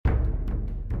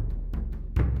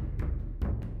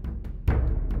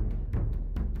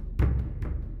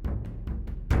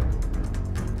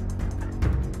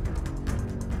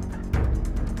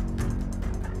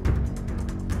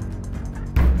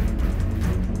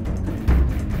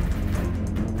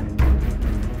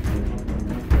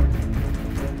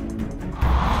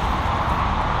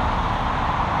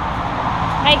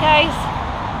guys,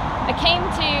 I came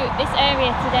to this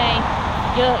area today.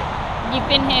 You've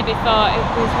been here before. It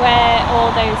was where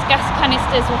all those gas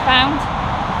canisters were found,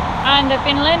 and I've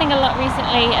been learning a lot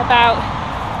recently about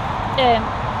the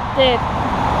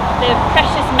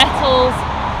precious metals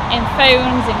in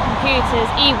phones and computers,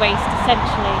 e-waste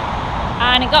essentially,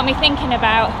 and it got me thinking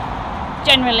about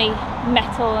generally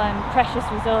metal and precious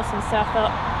resources. So I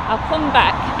thought I'll come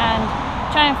back and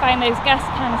try and find those gas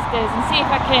canisters and see if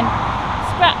I can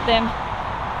scrap them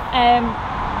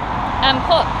and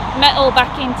put metal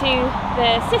back into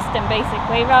the system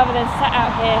basically, rather than sat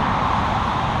out here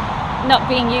not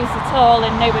being used at all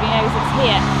and nobody knows it's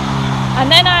here. And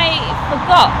then I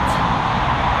forgot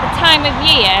the time of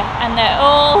year and that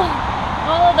all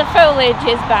the foliage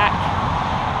is back.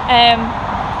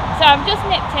 So I've just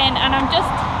nipped in and I'm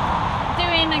just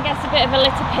doing, I guess, a bit of a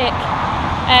litter pick,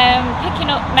 picking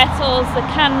up metals, the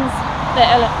cans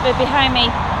that are behind me.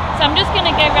 So I'm just going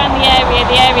to go around the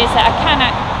areas that I can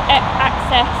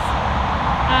access,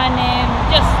 and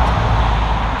just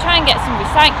try and get some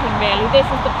recycling really. This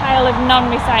is the pile of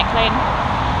non-recycling,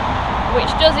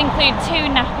 which does include 2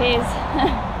 nappies,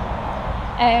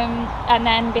 and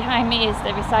then behind me is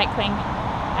the recycling.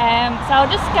 So I'll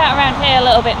just scout around here a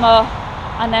little bit more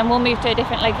and then we'll move to a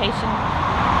different location.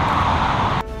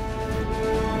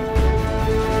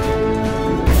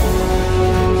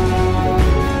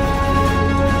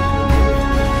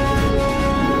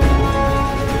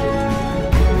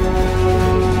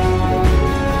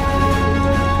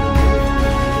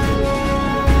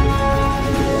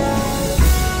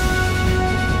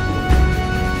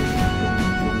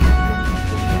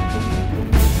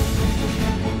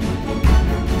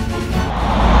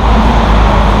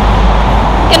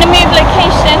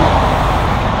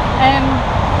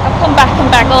 I'll come back and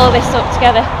bag all this up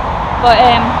together, but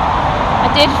I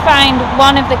did find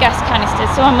one of the gas canisters.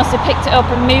 Someone must have picked it up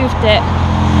and moved it,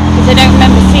 because I don't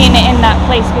remember seeing it in that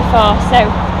place before. So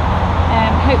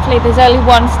hopefully there's only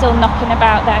one still knocking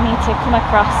about that I need to come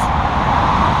across,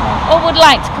 or would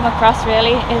like to come across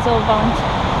really. It is all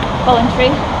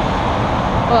voluntary,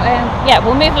 but yeah,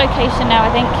 we'll move location now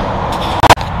I think.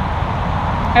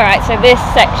 Alright, so this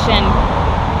section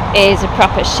is a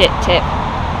proper shit tip.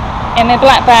 In my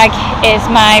black bag is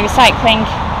my recycling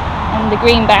and the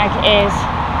green bag is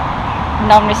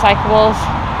non-recyclables.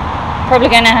 Probably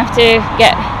going to have to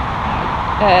get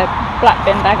a black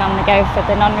bin bag on the go for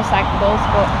the non-recyclables,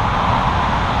 but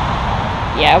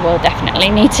yeah, we'll definitely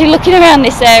need to looking around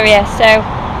this area. So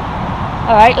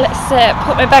alright, let's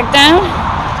put my bag down,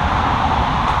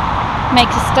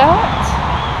 make a start.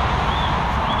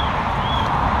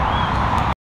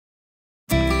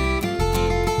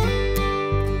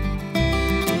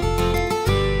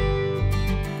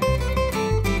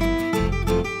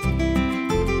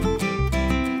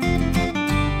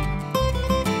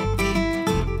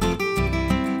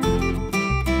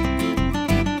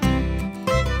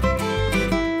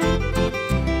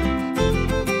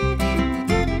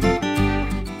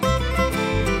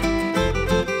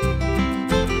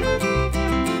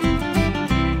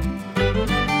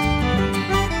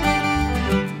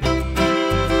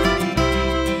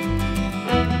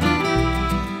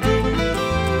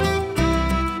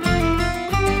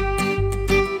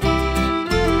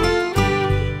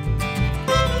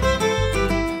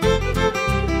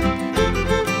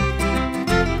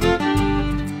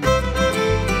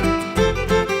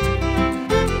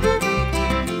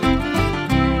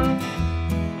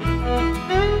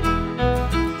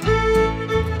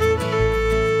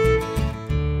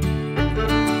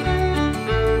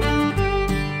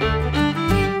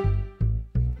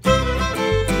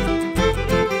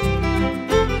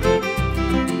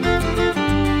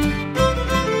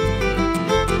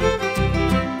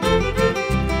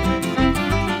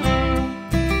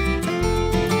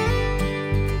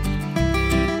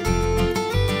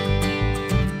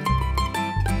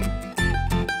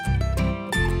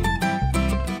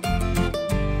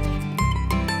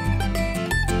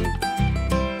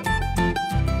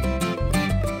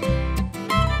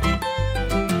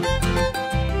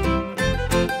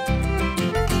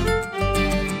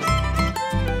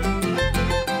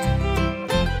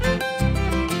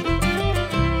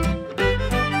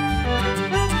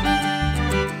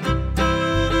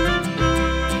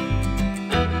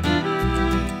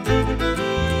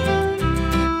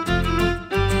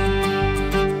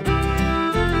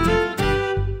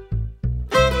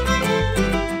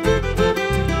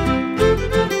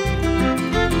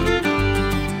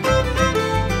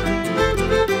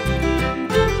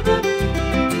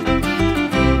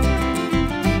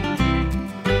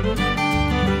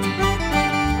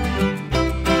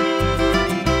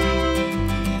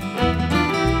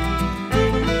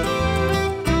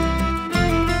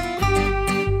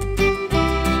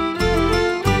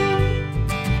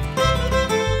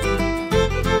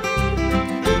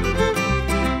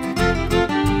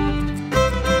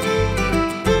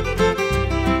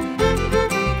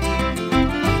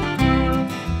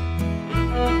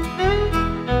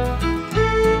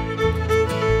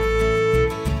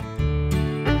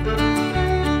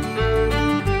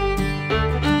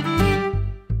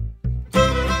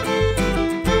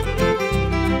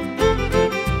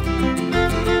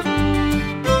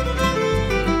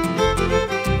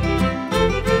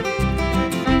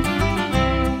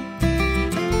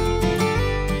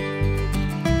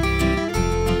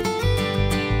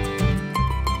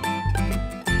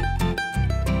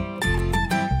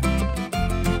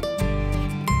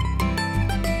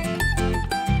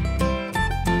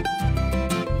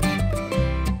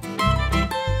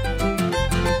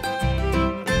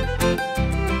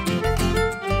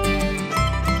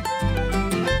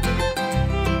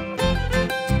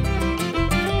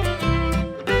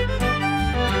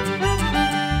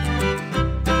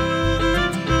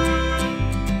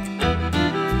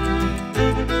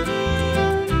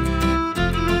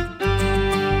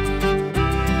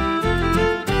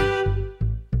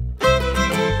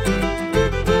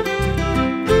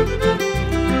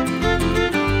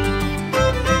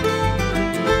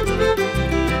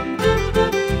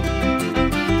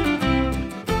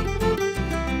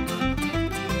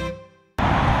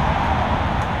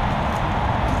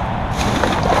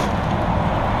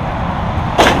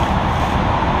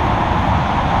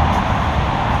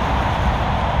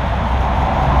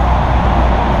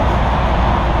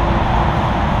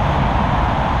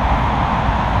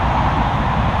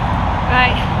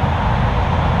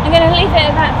 I'm going to leave it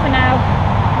at that for now.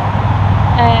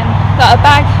 Got a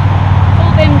bag,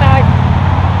 full bin bag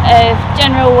of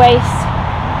general waste.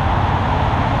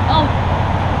 Oh,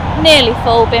 nearly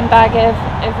full bin bag of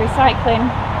recycling.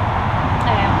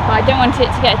 But I don't want it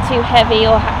to get too heavy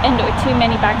or end up with too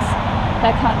many bags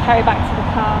that I can't carry back to the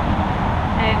car.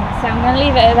 So I'm going to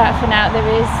leave it at that for now. There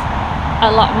is a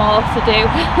lot more to do,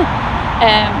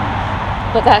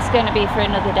 but that's going to be for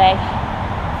another day.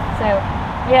 So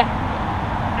yeah,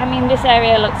 I mean, this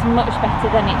area looks much better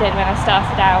than it did when I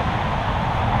started out.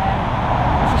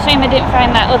 It's a shame I didn't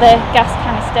find that other gas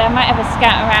canister. I might have a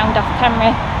scout around off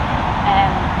camera,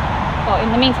 but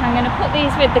in the meantime I'm going to put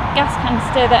these with the gas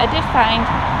canister that I did find,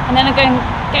 and then I'm going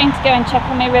to go and check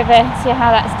on my river, see how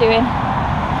that's doing.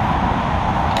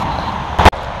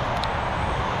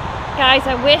 Guys,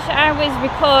 I wish I was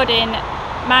recording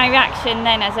my reaction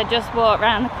then as I just walked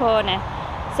around the corner.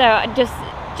 So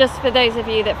just for those of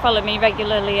you that follow me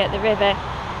regularly at the river,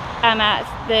 I'm at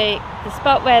the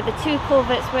spot where the two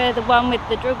culverts were, the one with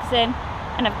the drugs in,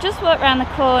 and I've just walked around the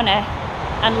corner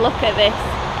and look at this.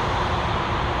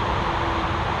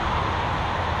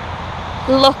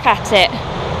 Look at it.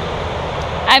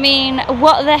 I mean,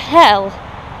 what the hell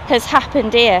has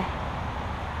happened here?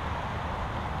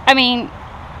 I mean,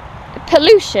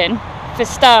 pollution for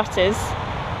starters,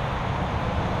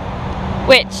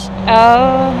 which,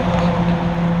 oh,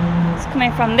 it's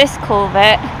coming from this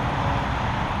culvert.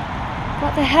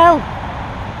 What the hell?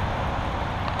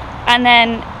 And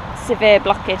then severe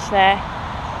blockage there,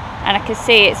 and I can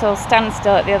see it's all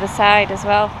standstill at the other side as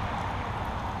well.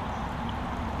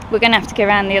 We're going to have to go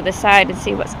around the other side and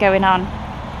see what's going on.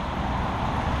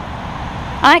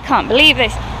 I can't believe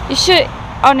this. You should,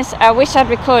 honestly, I wish I'd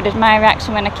recorded my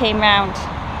reaction when I came round.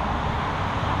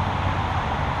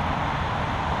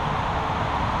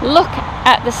 Look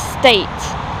at the state.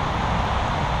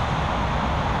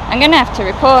 I'm going to have to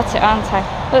report it, aren't I?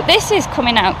 But this is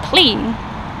coming out clean,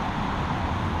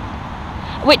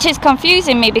 which is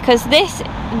confusing me, because this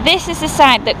is the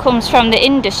side that comes from the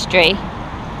industry,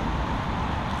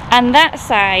 and that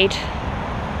side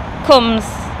comes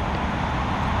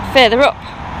further up,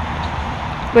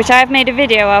 which I've made a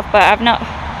video of, but I've not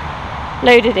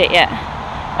loaded it yet.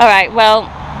 Alright, well,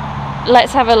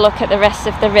 let's have a look at the rest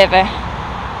of the river.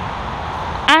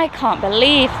 I can't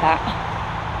believe that.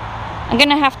 I'm going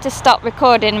to have to stop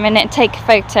recording a minute and take a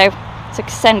photo to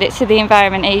send it to the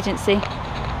Environment Agency.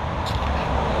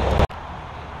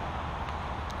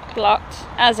 Blocked,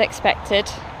 as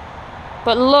expected.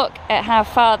 But look at how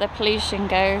far the pollution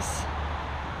goes.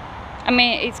 I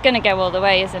mean, it's going to go all the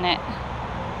way, isn't it?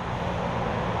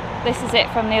 This is it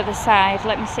from the other side.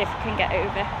 Let me see if I can get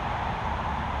over.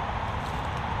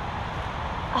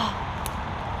 Oh.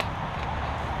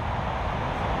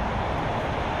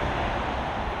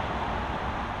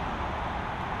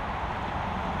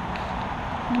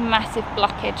 Massive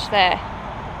blockage there.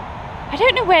 I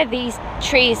don't know where these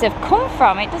trees have come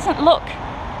from. It doesn't look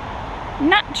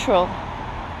natural.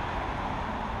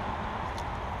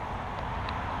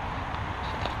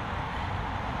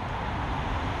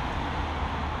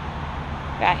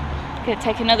 Right, gonna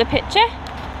take another picture.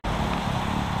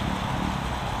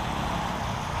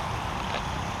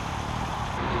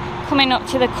 Coming up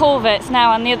to the culverts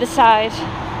now on the other side.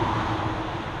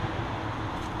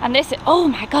 And this, oh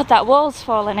my god, that wall's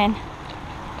fallen in.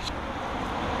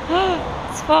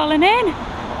 It's fallen in.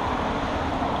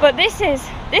 But this is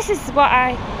what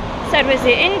I said was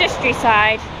the industry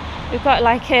side. We've got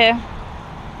like a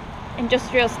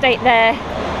industrial estate there.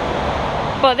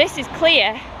 But this is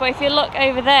clear. But if you look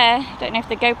over there, I don't know if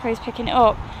the GoPro's picking it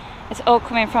up, it's all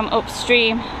coming from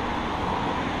upstream.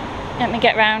 Let me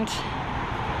get round.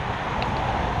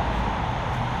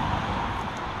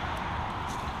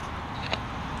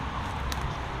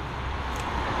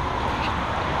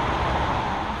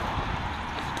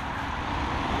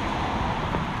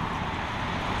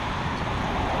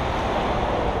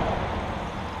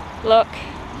 Look.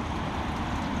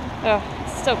 Oh,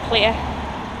 it's still clear.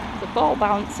 The ball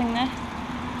bouncing there.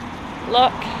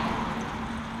 Look.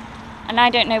 And I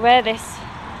don't know where this.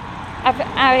 I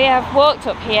have walked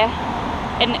up here,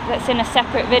 and that's in a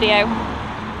separate video.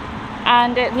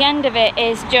 And at the end of it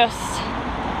is just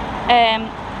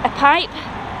a pipe,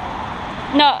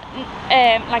 not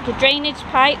like a drainage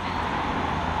pipe.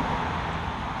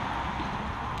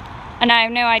 And I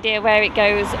have no idea where it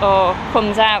goes or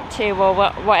comes out to or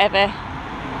whatever.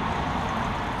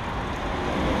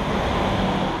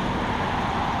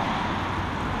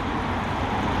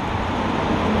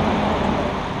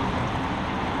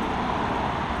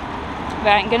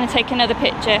 Right, I'm going to take another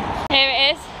picture. Here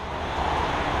it is.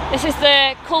 This is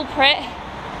the culprit.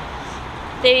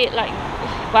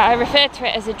 well, I refer to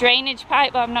it as a drainage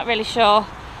pipe, but I'm not really sure.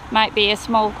 Might be a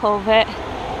small culvert,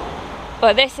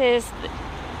 but this is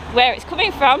where it's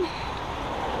coming from,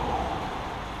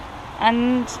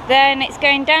 and then it's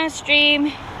going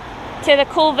downstream to the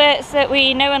culverts that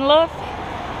we know and love,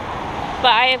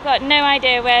 but I have got no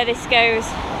idea where this goes.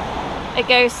 It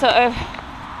goes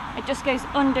it just goes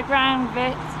underground,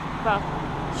 well,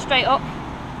 straight up.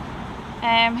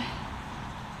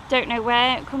 Don't know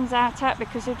where it comes out at,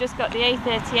 because we've just got the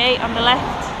A38 on the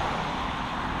left,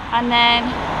 and then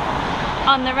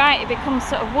on the right it becomes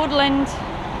sort of woodland,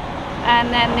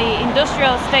 and then the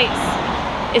industrial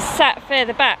estates is sat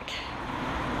further back.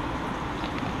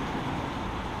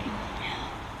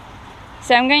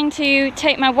 So I'm going to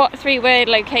take my what 3-word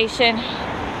location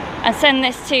and send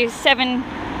this to Severn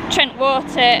Trent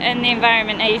Water and the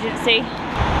Environment Agency.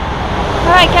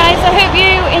 Alright guys, I hope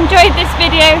you enjoyed this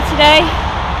video today.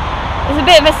 It's a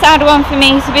bit of a sad one for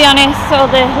me, to be honest, all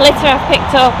the litter I've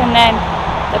picked up and then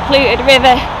the polluted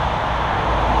river.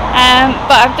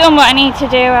 But I've done what I need to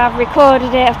do. I've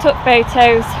recorded it, I've took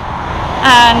photos,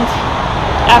 and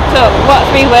I've took what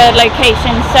 3-word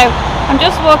location. So I'm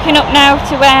just walking up now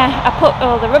to where I put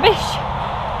all the rubbish,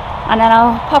 and then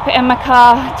I'll pop it in my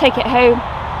car, take it home,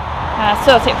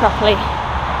 sort it properly.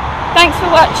 Thanks for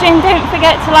watching. Don't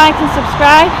forget to like and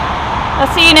subscribe.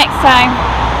 I'll see you next time.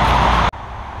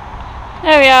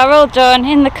 There we are, all done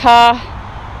in the car.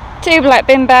 2 black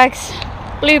bin bags,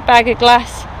 blue bag of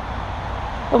glass,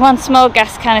 and 1 small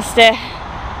gas canister,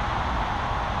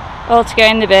 all to go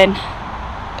in the bin.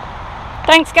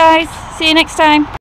 Thanks guys, see you next time.